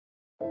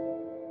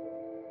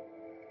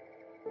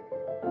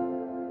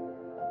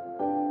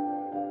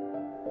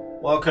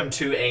Welcome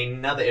to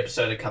another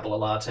episode of Couple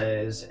of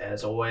Lattes.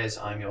 As always,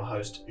 I'm your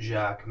host,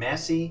 Jacques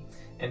Massey,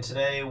 and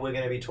today we're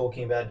going to be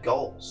talking about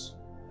goals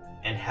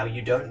and how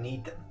you don't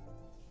need them.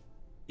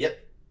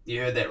 Yep,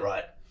 you heard that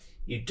right.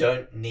 You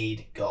don't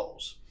need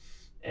goals.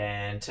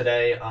 And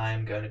today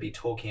I'm going to be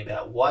talking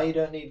about why you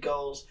don't need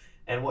goals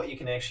and what you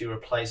can actually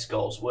replace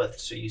goals with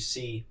so you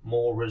see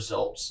more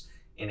results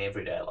in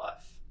everyday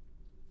life.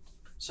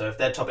 So if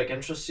that topic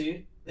interests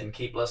you, then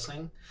keep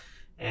listening.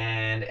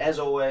 And as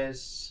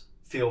always,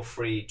 feel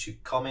free to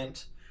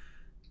comment,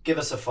 give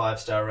us a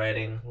 5-star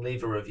rating,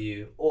 leave a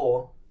review,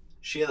 or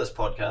share this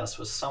podcast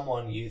with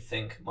someone you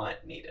think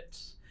might need it.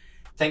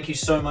 Thank you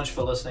so much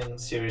for listening.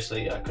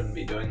 Seriously, I couldn't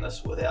be doing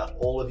this without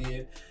all of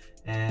you,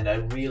 and I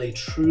really,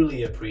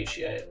 truly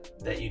appreciate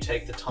that you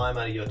take the time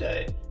out of your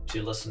day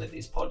to listen to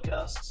these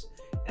podcasts,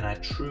 and I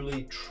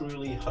truly,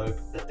 truly hope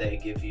that they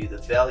give you the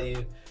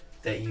value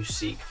that you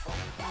seek from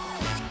them.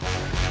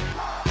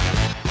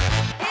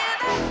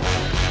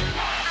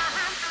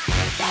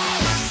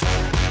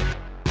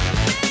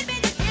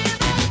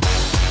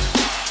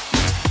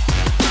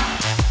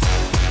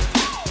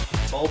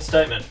 Bold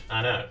statement,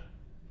 I know,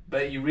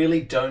 but you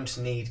really don't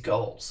need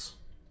goals.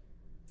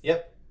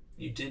 Yep,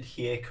 you did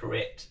hear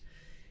correct.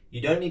 You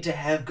don't need to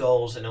have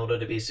goals in order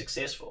to be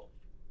successful.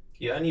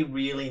 You only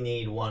really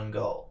need one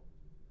goal.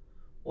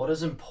 What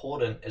is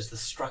important is the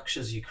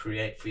structures you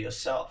create for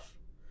yourself,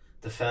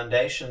 the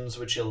foundations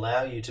which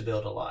allow you to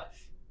build a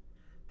life.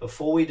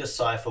 Before we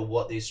decipher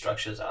what these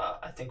structures are,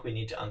 I think we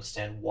need to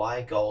understand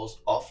why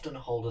goals often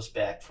hold us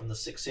back from the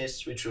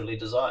success we truly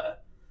desire.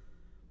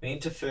 We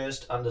need to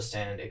first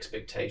understand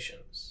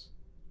expectations.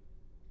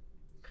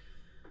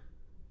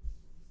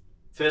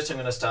 First, I'm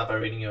going to start by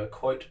reading you a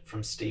quote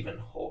from Stephen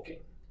Hawking.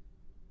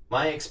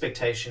 My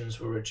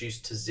expectations were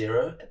reduced to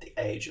 0 at the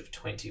age of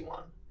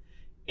 21.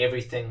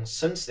 Everything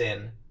since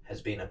then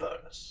has been a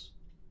bonus.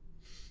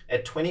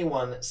 At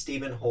 21,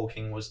 Stephen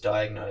Hawking was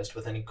diagnosed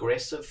with an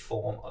aggressive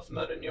form of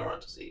motor neuron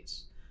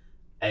disease,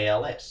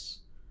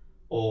 ALS,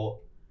 or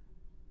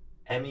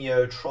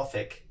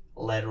amyotrophic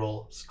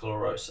lateral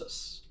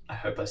sclerosis. I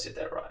hope I said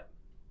that right.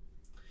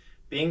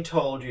 Being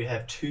told you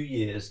have 2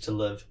 years to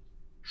live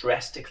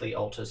drastically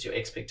alters your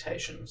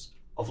expectations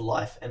of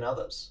life and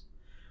others.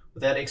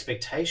 Without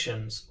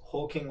expectations,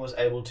 Hawking was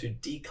able to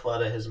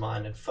declutter his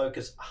mind and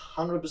focus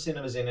 100%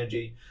 of his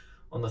energy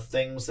on the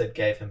things that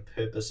gave him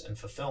purpose and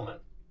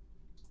fulfillment.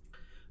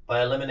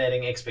 By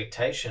eliminating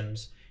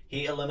expectations,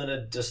 he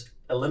eliminated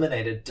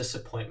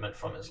disappointment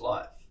from his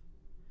life.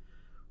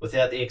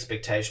 Without the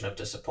expectation of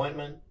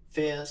disappointment,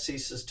 fear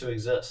ceases to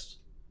exist.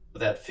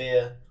 Without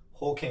fear,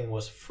 Hawking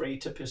was free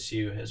to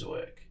pursue his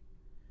work.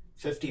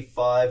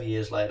 55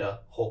 years later,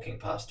 Hawking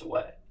passed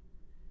away.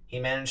 He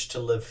managed to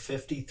live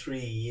 53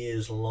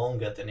 years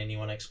longer than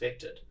anyone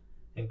expected,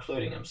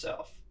 including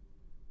himself.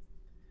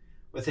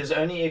 With his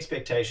only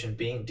expectation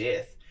being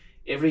death,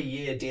 every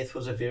year death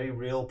was a very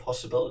real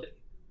possibility.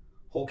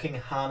 Hawking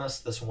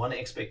harnessed this one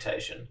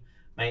expectation,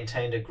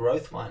 maintained a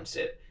growth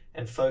mindset,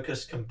 and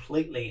focused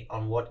completely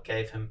on what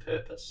gave him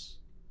purpose.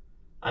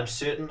 I'm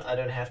certain I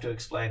don't have to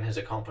explain his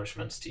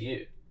accomplishments to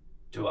you,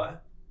 do I?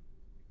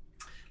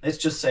 Let's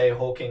just say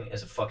Hawking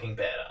is a fucking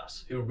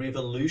badass who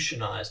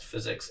revolutionized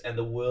physics and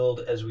the world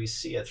as we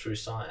see it through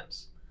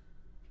science.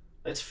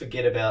 Let's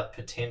forget about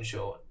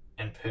potential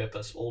and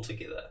purpose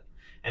altogether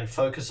and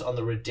focus on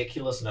the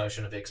ridiculous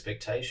notion of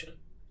expectation.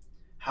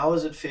 How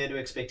is it fair to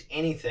expect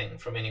anything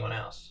from anyone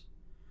else?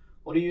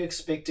 Why are you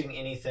expecting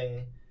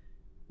anything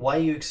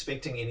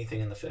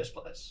in the first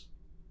place?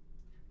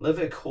 Live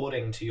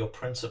according to your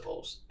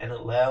principles and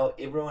allow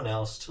everyone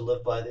else to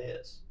live by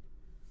theirs.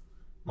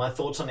 My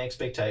thoughts on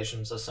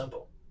expectations are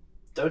simple.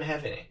 Don't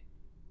have any.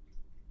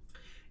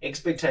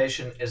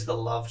 Expectation is the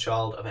love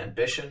child of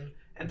ambition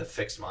and the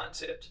fixed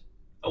mindset.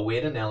 A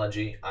weird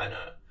analogy, I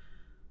know,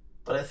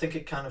 but I think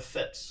it kind of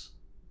fits.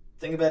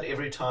 Think about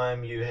every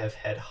time you have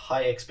had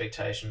high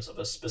expectations of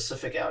a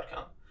specific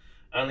outcome,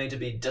 only to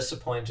be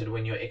disappointed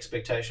when your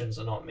expectations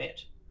are not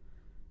met.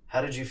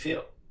 How did you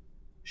feel?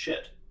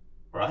 Shit,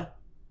 right?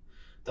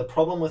 The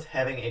problem with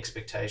having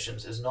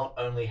expectations is not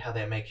only how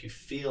they make you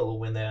feel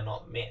when they are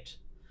not met.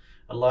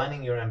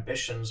 Aligning your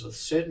ambitions with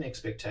certain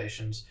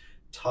expectations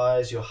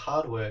ties your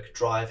hard work,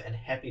 drive, and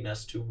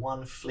happiness to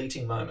one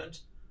fleeting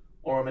moment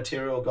or a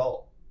material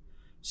goal.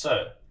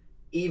 So,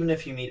 even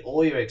if you meet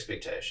all your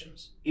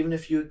expectations, even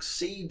if you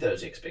exceed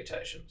those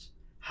expectations,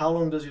 how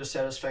long does your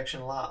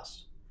satisfaction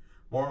last?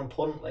 More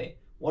importantly,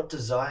 what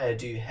desire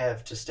do you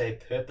have to stay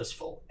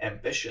purposeful,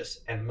 ambitious,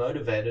 and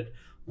motivated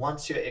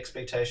once your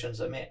expectations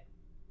are met?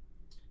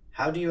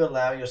 How do you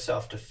allow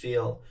yourself to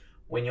feel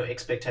when your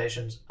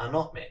expectations are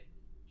not met?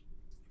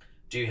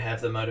 Do you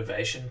have the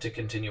motivation to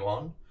continue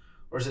on,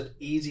 or is it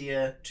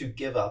easier to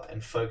give up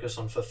and focus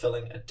on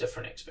fulfilling a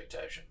different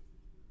expectation?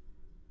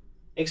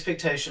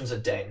 Expectations are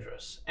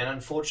dangerous, and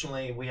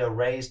unfortunately we are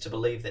raised to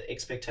believe that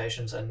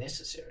expectations are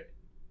necessary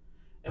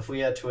if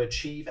we are to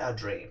achieve our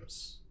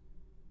dreams.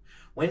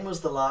 When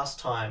was the last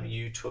time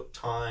you took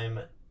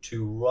time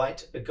to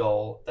write a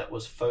goal that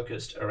was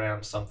focused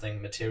around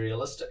something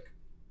materialistic?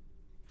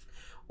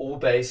 all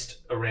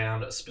based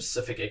around a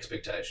specific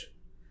expectation.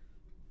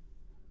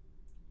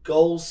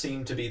 Goals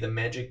seem to be the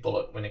magic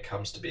bullet when it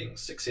comes to being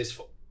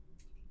successful.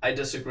 I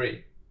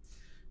disagree.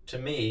 To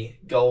me,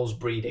 goals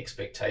breed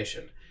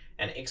expectation,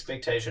 and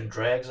expectation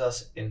drags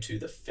us into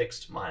the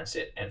fixed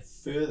mindset and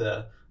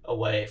further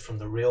away from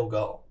the real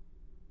goal: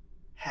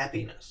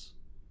 happiness.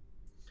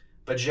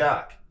 But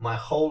Jacques, my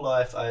whole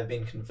life I have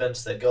been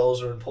convinced that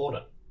goals are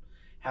important.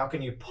 How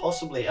can you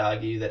possibly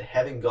argue that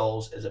having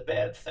goals is a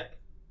bad thing?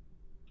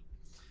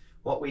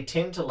 What we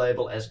tend to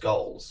label as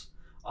goals,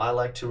 I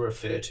like to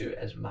refer to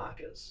as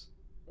markers.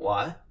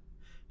 Why?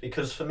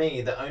 Because for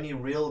me, the only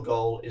real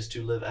goal is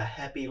to live a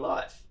happy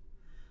life.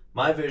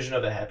 My version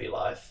of a happy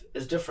life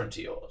is different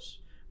to yours,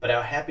 but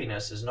our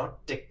happiness is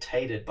not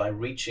dictated by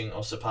reaching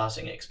or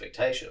surpassing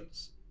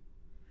expectations.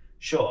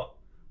 Sure,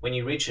 when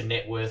you reach a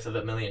net worth of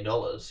 $1 million,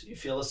 you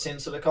feel a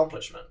sense of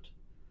accomplishment.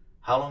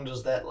 How long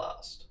does that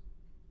last?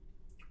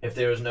 If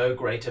there is no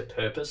greater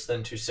purpose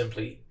than to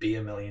simply be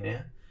a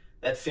millionaire,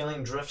 that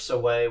feeling drifts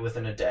away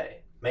within a day,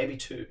 maybe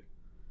two.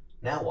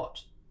 Now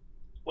what?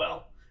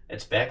 Well,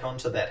 it's back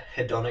onto that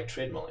hedonic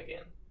treadmill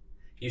again.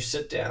 You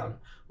sit down,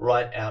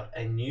 write out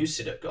a new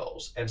set of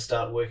goals, and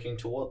start working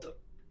toward them.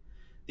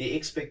 The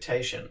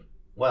expectation,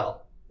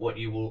 well, that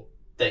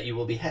you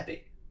will be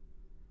happy.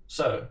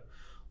 So,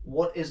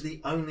 what is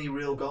the only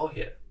real goal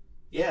here?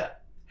 Yeah,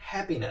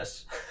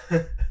 happiness.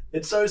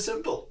 It's so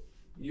simple.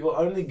 Your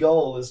only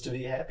goal is to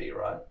be happy,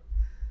 right?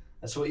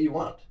 That's what you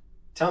want.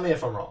 Tell me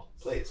if I'm wrong.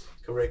 Please,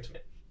 correct me.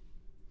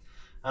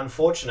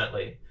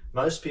 Unfortunately,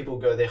 most people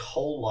go their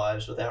whole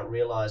lives without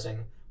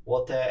realizing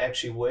what they're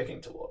actually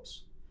working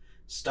towards.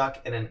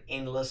 Stuck in an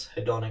endless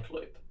hedonic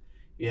loop.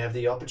 You have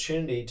the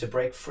opportunity to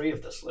break free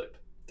of this loop.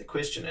 The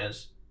question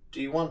is,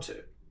 do you want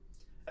to?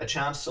 A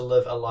chance to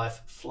live a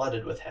life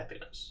flooded with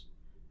happiness.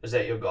 Is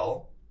that your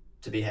goal?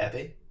 To be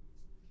happy?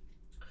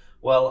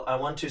 Well, I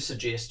want to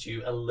suggest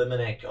you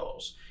eliminate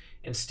goals.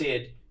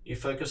 Instead, you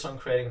focus on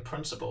creating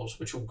principles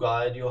which will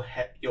guide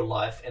your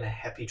life in a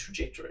happy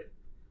trajectory.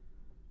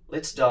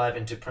 Let's dive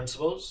into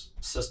principles,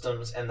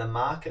 systems, and the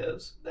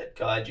markers that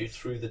guide you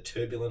through the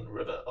turbulent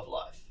river of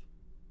life.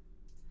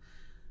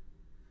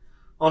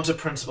 Onto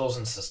principles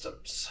and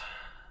systems.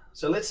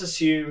 So let's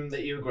assume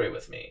that you agree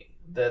with me,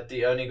 that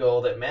the only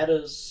goal that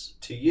matters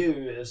to you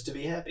is to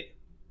be happy.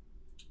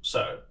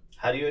 So,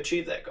 how do you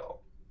achieve that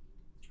goal?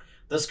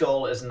 This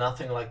goal is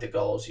nothing like the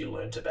goals you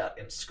learnt about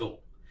in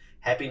school.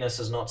 Happiness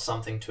is not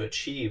something to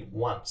achieve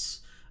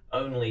once,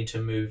 only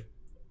to move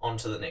on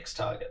to the next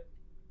target.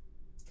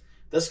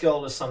 This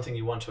goal is something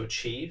you want to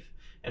achieve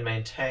and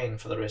maintain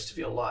for the rest of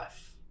your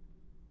life.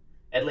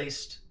 At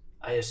least,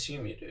 I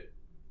assume you do.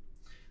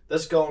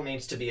 This goal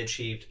needs to be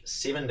achieved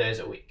 7 days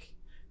a week,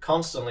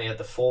 constantly at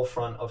the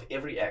forefront of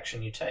every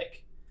action you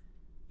take.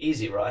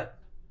 Easy, right?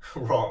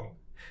 Wrong.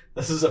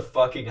 This is a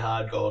fucking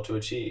hard goal to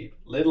achieve,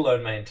 let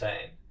alone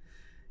maintain.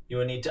 You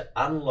will need to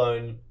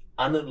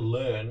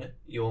unlearn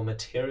your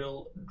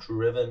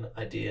material-driven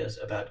ideas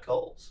about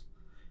goals.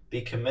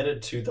 Be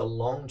committed to the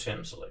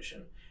long-term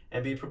solution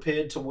and be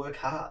prepared to work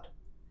hard.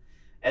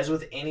 As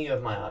with any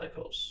of my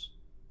articles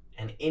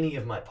and any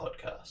of my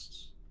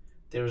podcasts,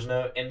 there is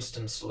no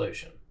instant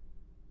solution.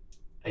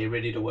 Are you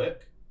ready to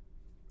work?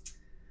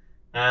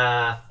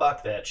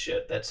 Fuck that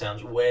shit. That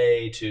sounds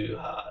way too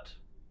hard.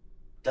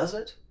 Does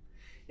it?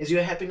 Is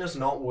your happiness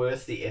not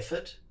worth the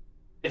effort?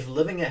 If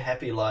living a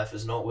happy life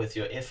is not worth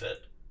your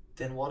effort,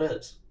 then what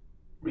is?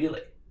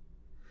 Really?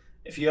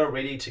 If you are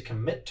ready to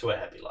commit to a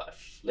happy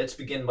life, let's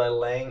begin by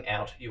laying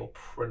out your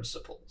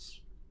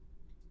principles.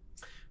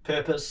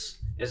 Purpose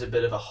is a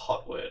bit of a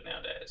hot word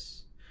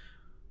nowadays.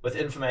 With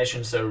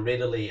information so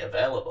readily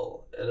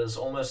available, it is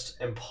almost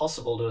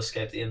impossible to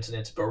escape the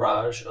internet's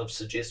barrage of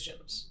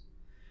suggestions.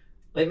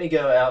 Let me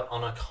go out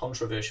on a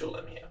controversial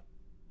limb here.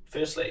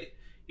 Firstly,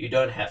 you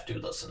don't have to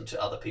listen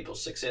to other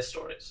people's success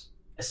stories,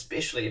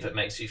 especially if it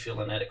makes you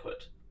feel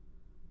inadequate.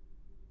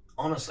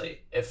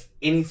 Honestly, if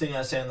anything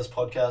I say on this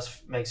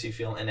podcast makes you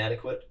feel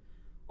inadequate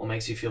or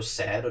makes you feel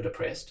sad or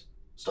depressed,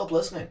 stop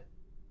listening.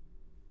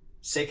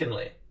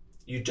 Secondly,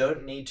 you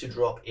don't need to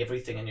drop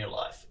everything in your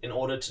life in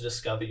order to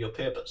discover your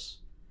purpose.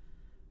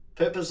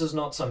 Purpose is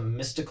not some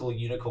mystical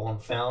unicorn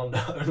found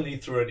only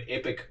through an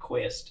epic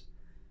quest.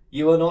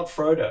 You are not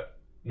Frodo,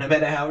 no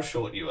matter how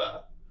short you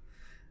are.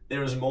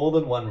 There is more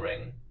than one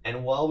ring,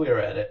 and while we are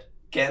at it,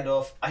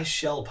 Gandalf, I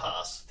shall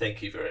pass,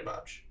 thank you very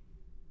much.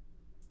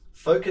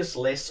 Focus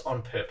less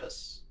on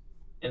purpose.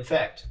 In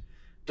fact,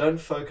 don't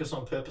focus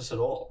on purpose at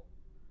all.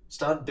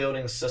 Start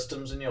building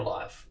systems in your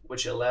life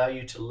which allow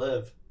you to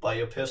live by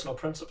your personal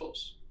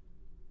principles.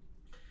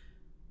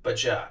 But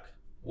Jacques,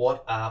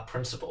 what are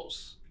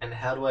principles, and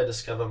how do I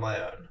discover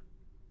my own?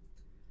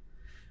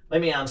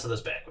 Let me answer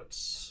this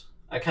backwards.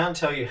 I can't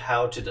tell you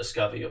how to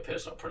discover your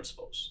personal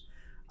principles.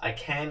 I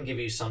can give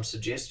you some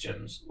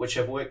suggestions which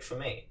have worked for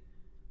me,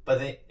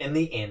 but in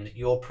the end,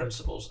 your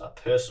principles are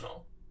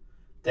personal.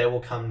 They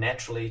will come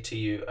naturally to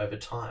you over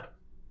time.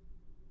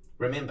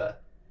 Remember,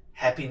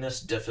 happiness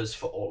differs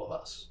for all of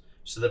us,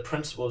 so the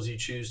principles you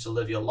choose to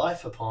live your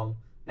life upon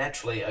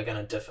naturally are going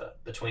to differ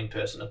between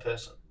person to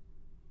person.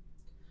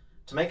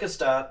 To make a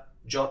start,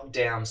 jot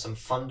down some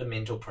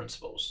fundamental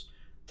principles,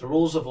 the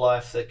rules of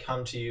life that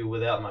come to you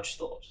without much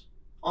thought.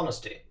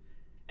 Honesty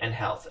and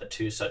health are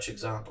two such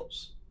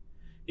examples.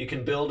 You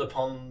can build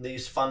upon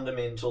these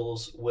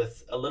fundamentals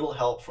with a little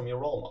help from your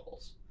role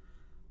models.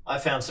 I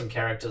found some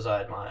characters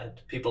I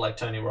admired, people like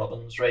Tony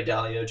Robbins, Ray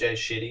Dalio, Jay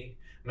Shetty,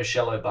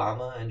 Michelle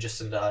Obama, and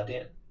Jacinda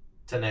Ardern,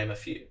 to name a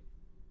few.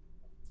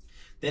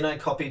 Then I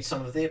copied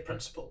some of their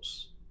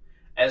principles.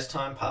 As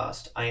time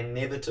passed, I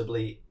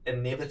inevitably,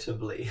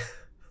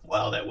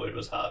 wow, that word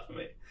was hard for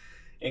me,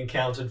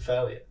 encountered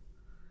failure.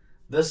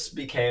 This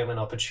became an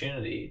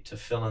opportunity to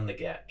fill in the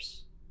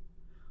gaps.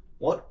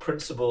 What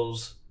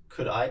principles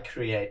could I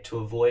create to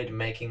avoid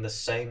making the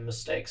same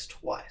mistakes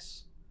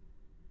twice?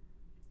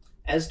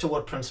 As to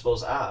what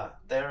principles are,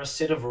 they are a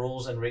set of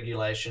rules and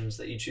regulations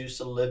that you choose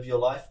to live your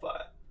life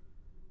by.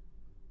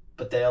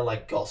 But they are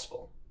like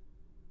gospel.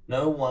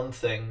 No one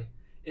thing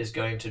is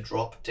going to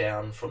drop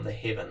down from the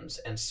heavens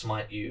and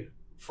smite you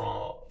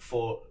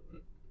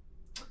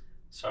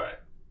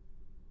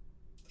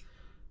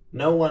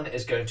No one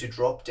is going to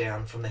drop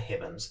down from the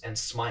heavens and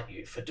smite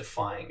you for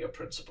defying your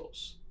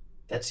principles.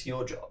 That's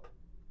your job.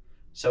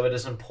 So it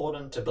is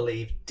important to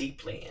believe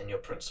deeply in your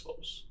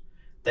principles.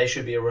 They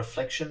should be a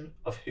reflection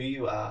of who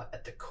you are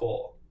at the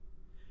core.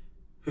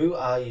 Who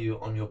are you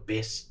on your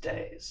best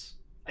days?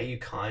 Are you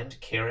kind,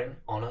 caring,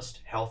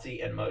 honest,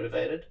 healthy, and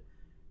motivated?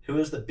 Who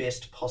is the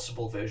best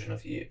possible version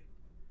of you?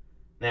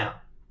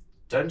 Now,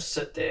 don't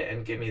sit there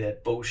and give me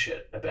that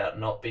bullshit about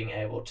not being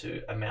able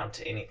to amount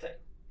to anything.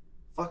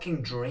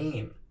 Fucking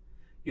dream.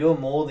 You're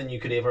more than you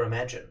could ever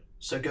imagine,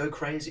 so go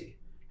crazy.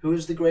 Who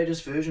is the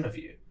greatest version of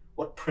you?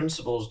 What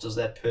principles does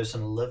that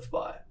person live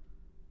by?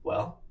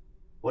 Well,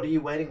 what are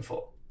you waiting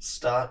for?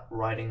 Start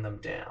writing them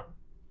down.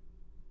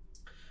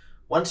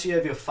 Once you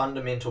have your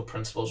fundamental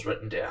principles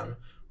written down,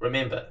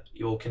 remember,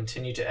 you will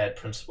continue to add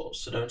principles,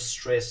 so don't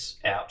stress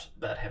out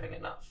about having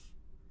enough.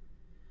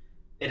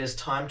 It is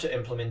time to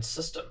implement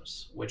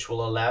systems, which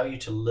will allow you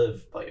to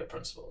live by your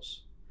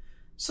principles.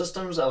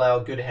 Systems allow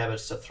good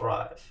habits to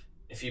thrive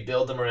if you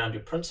build them around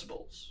your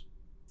principles.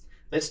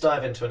 Let's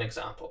dive into an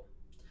example.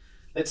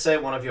 Let's say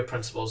one of your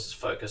principles is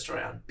focused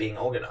around being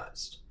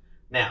organized.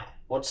 Now,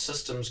 what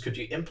systems could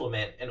you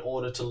implement in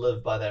order to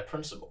live by that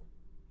principle?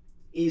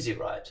 Easy,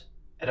 right?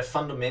 At a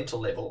fundamental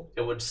level,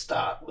 it would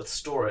start with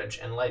storage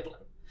and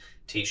labeling.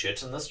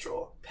 T-shirts in this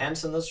drawer,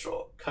 pants in this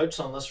drawer, coats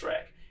on this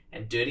rack,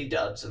 and dirty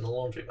duds in the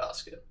laundry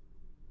basket.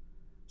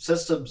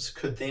 Systems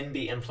could then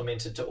be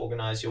implemented to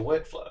organize your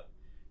workflow.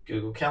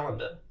 Google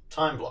Calendar,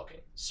 time blocking,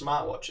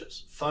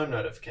 smartwatches, phone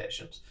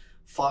notifications,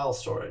 file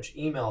storage,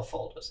 email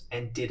folders,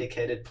 and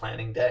dedicated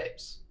planning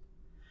days.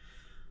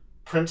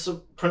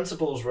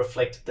 Principles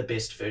reflect the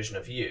best version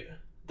of you.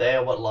 They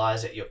are what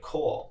lies at your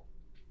core,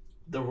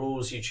 the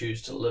rules you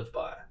choose to live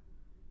by.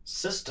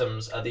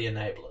 Systems are the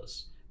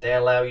enablers. They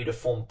allow you to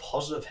form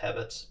positive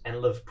habits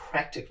and live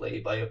practically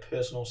by your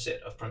personal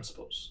set of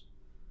principles.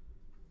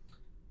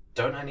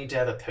 Don't I need to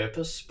have a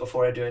purpose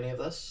before I do any of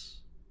this?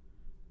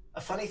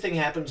 A funny thing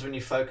happens when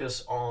you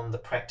focus on the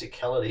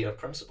practicality of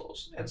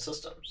principles and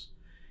systems.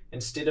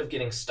 Instead of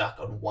getting stuck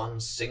on one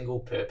single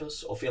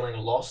purpose or feeling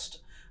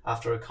lost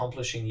after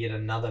accomplishing yet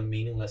another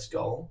meaningless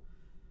goal,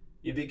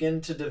 you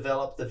begin to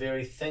develop the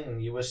very thing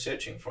you were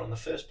searching for in the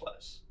first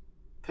place.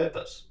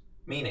 Purpose,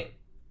 meaning,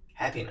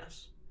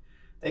 happiness.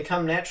 They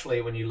come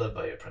naturally when you live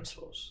by your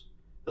principles.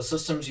 The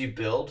systems you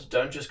build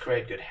don't just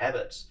create good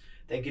habits,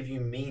 they give you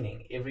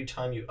meaning every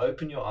time you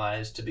open your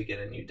eyes to begin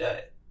a new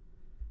day.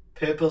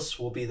 Purpose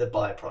will be the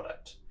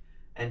byproduct,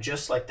 and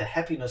just like the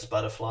happiness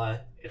butterfly,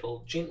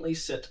 it'll gently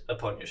sit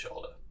upon your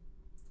shoulder.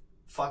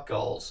 Fuck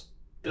goals,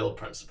 build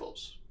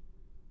principles.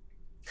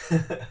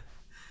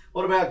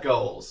 What about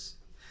goals?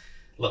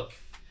 Look,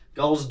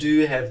 goals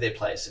do have their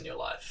place in your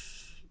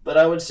life, but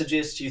I would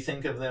suggest you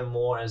think of them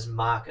more as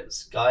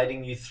markers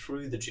guiding you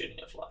through the journey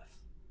of life.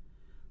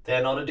 They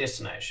are not a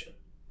destination.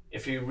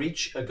 If you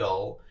reach a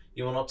goal,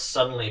 you will not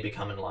suddenly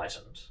become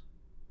enlightened.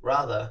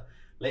 Rather,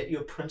 let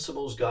your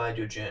principles guide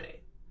your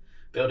journey,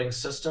 building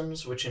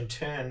systems which in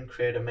turn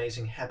create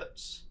amazing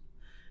habits,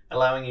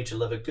 allowing you to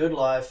live a good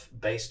life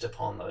based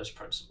upon those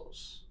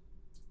principles.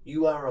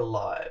 You are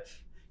alive.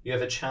 You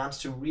have a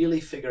chance to really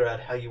figure out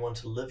how you want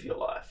to live your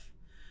life.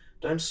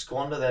 Don't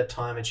squander that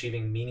time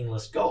achieving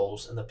meaningless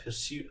goals in the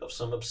pursuit of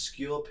some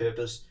obscure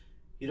purpose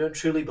you don't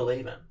truly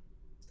believe in.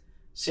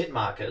 Set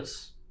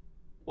markers,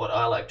 what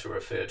I like to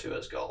refer to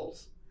as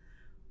goals,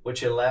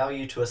 which allow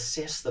you to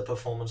assess the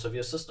performance of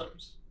your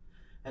systems.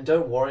 And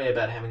don't worry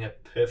about having a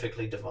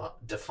perfectly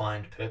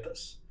defined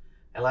purpose.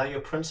 Allow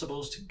your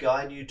principles to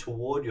guide you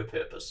toward your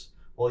purpose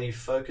while you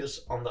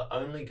focus on the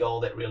only goal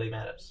that really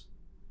matters,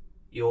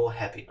 your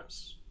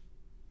happiness.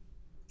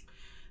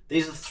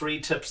 These are 3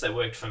 tips that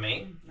worked for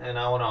me, and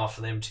I want to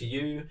offer them to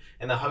you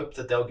in the hope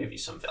that they'll give you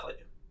some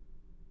value.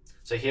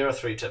 So here are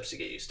 3 tips to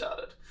get you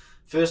started.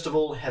 First of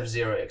all, have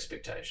 0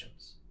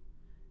 expectations.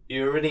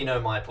 You already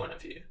know my point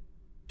of view.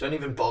 Don't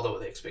even bother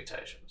with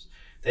expectations.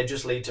 They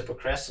just lead to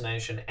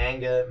procrastination,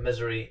 anger,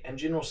 misery, and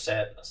general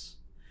sadness.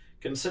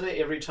 Consider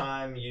every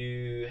time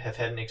you have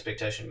had an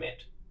expectation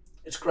met.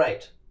 It's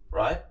great,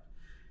 right?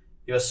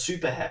 You are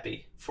super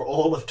happy for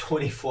all of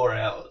 24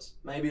 hours,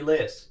 maybe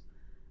less.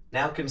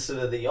 Now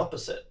consider the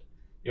opposite.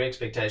 Your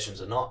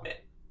expectations are not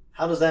met.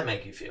 How does that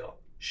make you feel?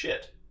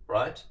 Shit,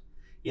 right?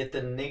 Yet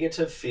the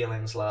negative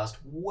feelings last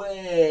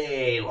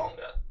way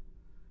longer.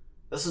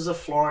 This is a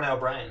flaw in our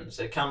brains.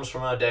 It comes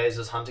from our days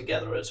as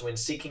hunter-gatherers when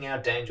seeking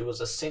out danger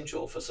was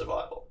essential for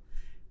survival.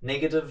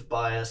 Negative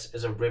bias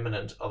is a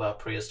remnant of our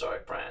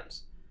prehistoric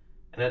brains,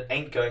 and it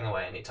ain't going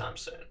away anytime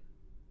soon.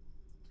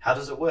 How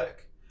does it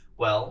work?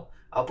 Well,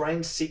 our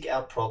brains seek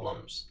out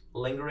problems,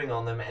 lingering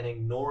on them and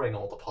ignoring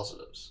all the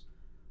positives.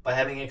 By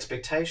having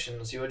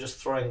expectations, you are just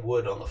throwing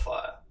wood on the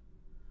fire.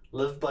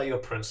 Live by your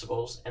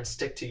principles and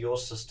stick to your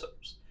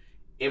systems.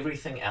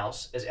 Everything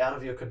else is out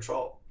of your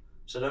control,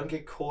 so don't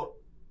get caught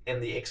in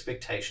the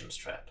expectations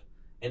trap.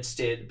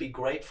 Instead, be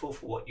grateful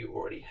for what you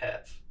already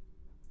have.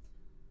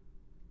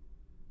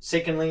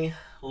 Secondly,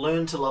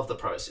 learn to love the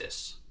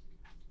process.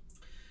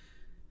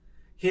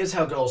 Here's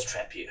how goals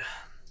trap you.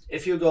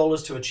 If your goal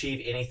is to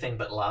achieve anything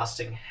but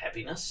lasting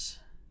happiness,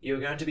 you're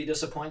going to be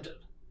disappointed.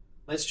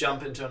 Let's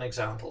jump into an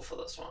example for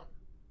this one.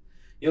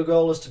 Your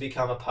goal is to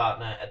become a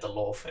partner at the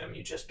law firm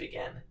you just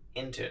began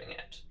interning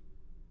at.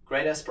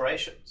 Great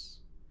aspirations.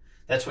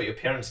 That's what your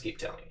parents keep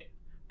telling you,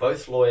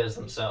 both lawyers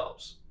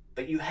themselves.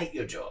 But you hate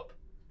your job,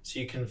 so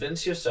you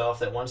convince yourself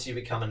that once you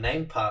become a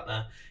named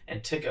partner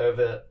and tick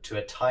over to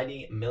a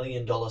tidy $1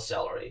 million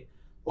salary,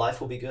 life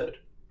will be good.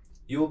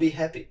 You will be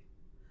happy.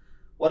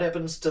 What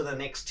happens to the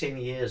next 10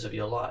 years of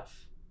your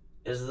life?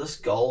 Is this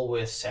goal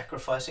worth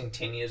sacrificing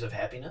 10 years of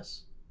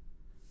happiness?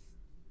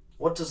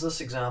 What does this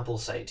example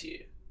say to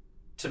you?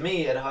 To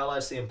me, it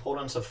highlights the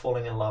importance of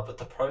falling in love with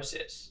the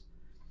process.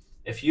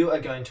 If you are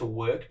going to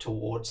work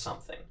towards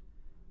something,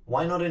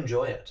 why not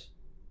enjoy it?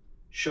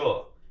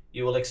 Sure,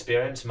 you will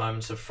experience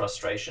moments of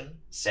frustration,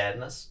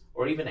 sadness,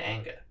 or even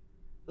anger.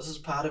 This is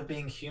part of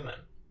being human.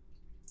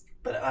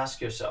 But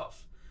ask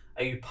yourself,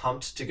 are you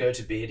pumped to go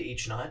to bed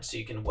each night so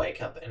you can wake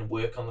up and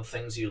work on the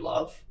things you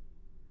love?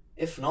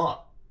 If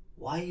not,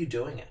 why are you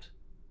doing it?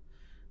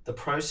 The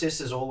process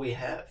is all we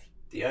have.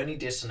 The only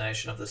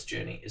destination of this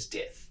journey is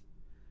death.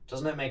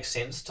 Doesn't it make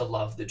sense to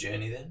love the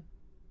journey then?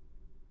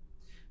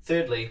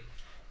 Thirdly,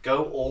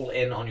 go all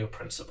in on your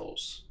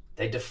principles.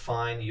 They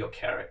define your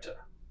character.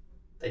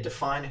 They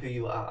define who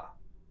you are.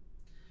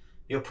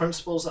 Your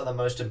principles are the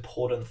most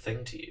important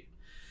thing to you.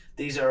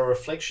 These are a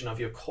reflection of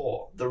your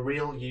core, the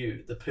real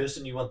you, the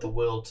person you want the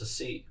world to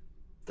see,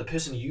 the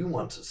person you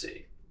want to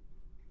see.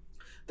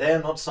 They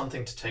are not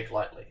something to take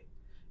lightly.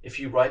 If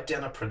you write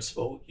down a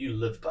principle, you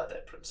live by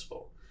that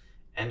principle.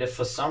 And if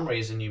for some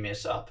reason you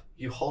mess up,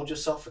 you hold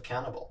yourself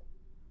accountable.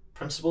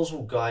 Principles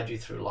will guide you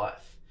through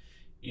life.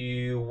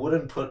 You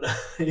wouldn't put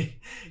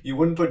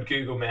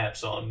Google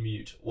Maps on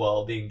mute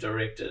while being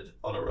directed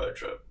on a road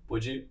trip,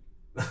 would you?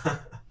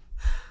 That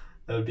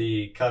would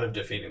be kind of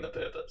defeating the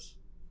purpose.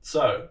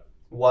 So,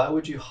 why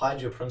would you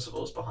hide your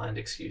principles behind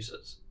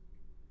excuses?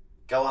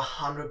 Go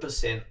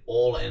 100%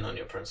 all in on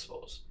your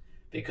principles,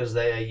 because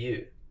they are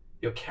you.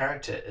 Your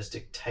character is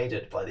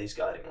dictated by these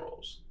guiding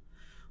rules.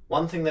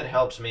 One thing that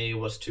helped me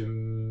was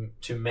to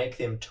make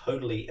them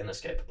totally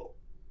inescapable.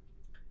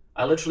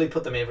 I literally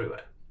put them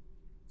everywhere.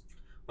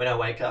 When I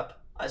wake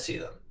up, I see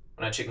them.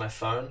 When I check my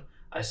phone,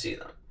 I see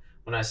them.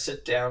 When I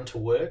sit down to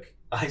work,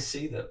 I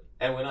see them.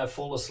 And when I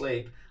fall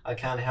asleep, I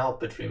can't help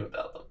but dream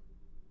about them.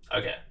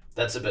 Okay,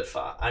 that's a bit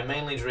far. I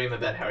mainly dream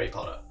about Harry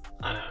Potter.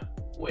 I know,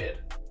 weird.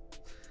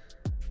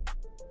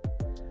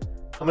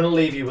 I'm going to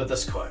leave you with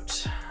this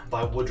quote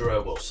by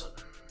Woodrow Wilson.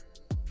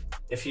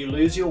 If you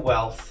lose your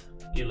wealth,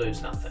 you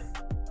lose nothing.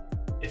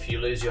 If you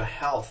lose your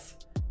health,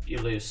 you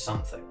lose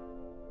something.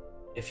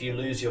 If you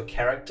lose your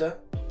character,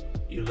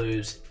 you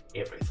lose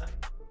everything.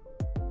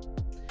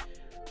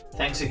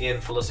 Thanks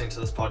again for listening to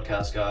this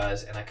podcast,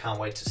 guys, and I can't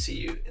wait to see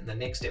you in the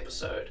next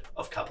episode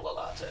of Couple of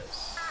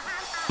Lattes.